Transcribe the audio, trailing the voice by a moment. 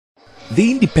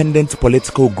The independent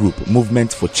political group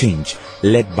Movement for Change,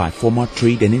 led by former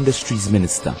Trade and Industries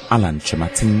Minister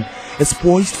Kyerematen, is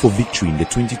poised for victory in the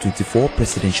 2024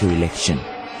 presidential election.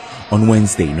 On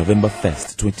Wednesday, November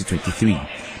 1st, 2023,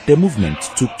 the movement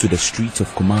took to the streets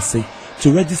of Kumasi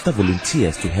to register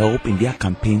volunteers to help in their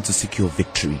campaign to secure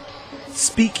victory.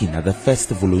 Speaking at the first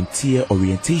volunteer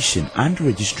orientation and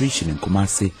registration in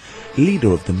Kumasi,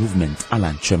 leader of the movement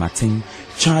Kyerematen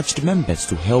charged members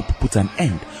to help put an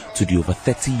end to the over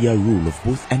 30-year rule of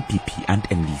both NPP and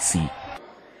NDC.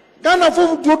 Ghana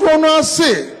for Dodono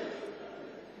say,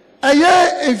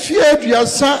 aye efie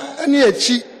aduasa ani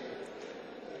echi.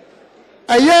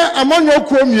 Aye amanyo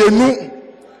kromienu.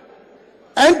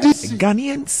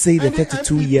 Ghanaians say the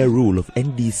 32-year rule of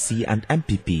NDC and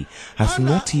NPP has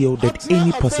not yielded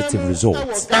any positive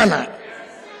results.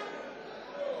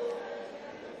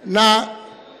 Now,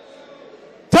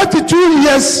 32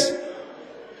 years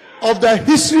of the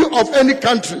history of any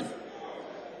country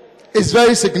is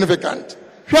very significant.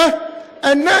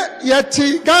 And now, yet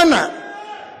Ghana,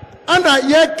 and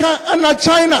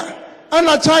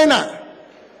China,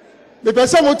 the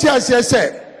person who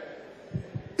said,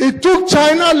 it took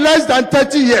China less than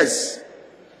 30 years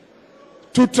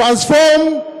to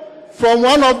transform from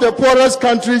one of the poorest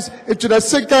countries into the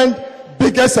second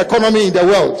biggest economy in the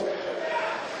world.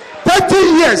 30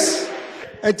 years.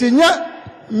 And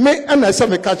me and I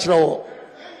say catch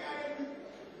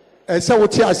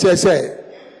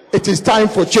it is time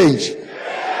for change.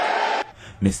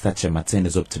 Mr. Kyerematen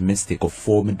is optimistic of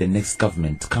forming the next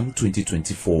government come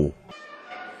 2024.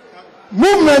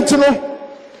 Movement,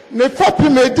 we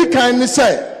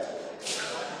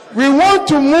want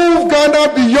to move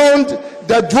Ghana beyond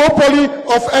the duopoly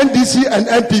of NDC and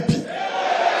NPP.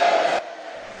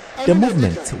 The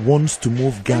movement wants to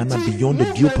move Ghana beyond the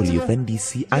duopoly of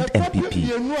NDC and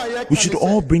NPP. We should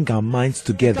all bring our minds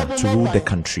together to rule the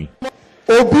country.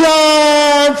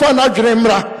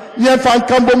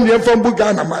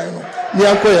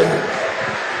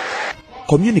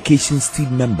 Communications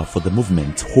team member for the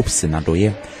movement,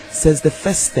 Akufo-Addo, says the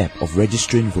first step of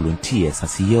registering volunteers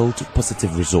has yielded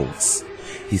positive results.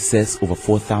 He says over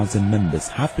 4,000 members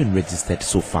have been registered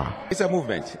so far. It's a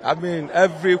movement. I mean,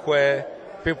 everywhere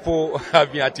people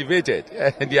have been activated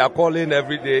and they are calling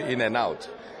every day in and out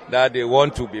that they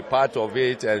want to be part of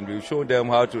it, and we show them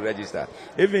how to register.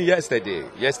 Even yesterday,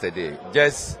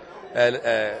 just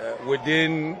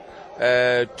within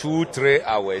 2-3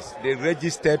 hours, they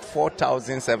registered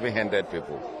 4,700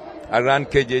 people around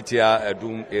KJTR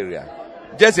Adum area.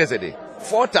 Just yesterday,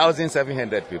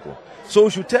 4,700 people. So we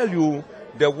should tell you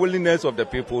the willingness of the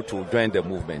people to join the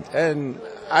movement. And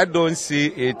I don't see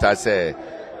it as a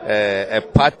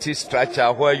party structure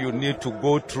where you need to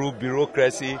go through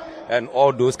bureaucracy and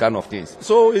all those kind of things.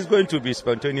 So it's going to be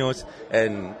spontaneous,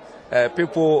 and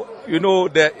people, you know,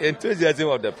 the enthusiasm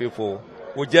of the people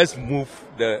will just move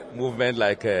the movement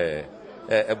like a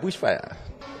bushfire.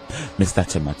 Mr.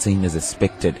 Kyerematen is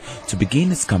expected to begin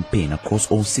his campaign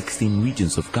across all 16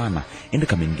 regions of Ghana in the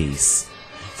coming days.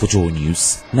 For Joy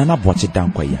News, Nana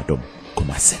Kyerematen,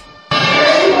 Kumasi.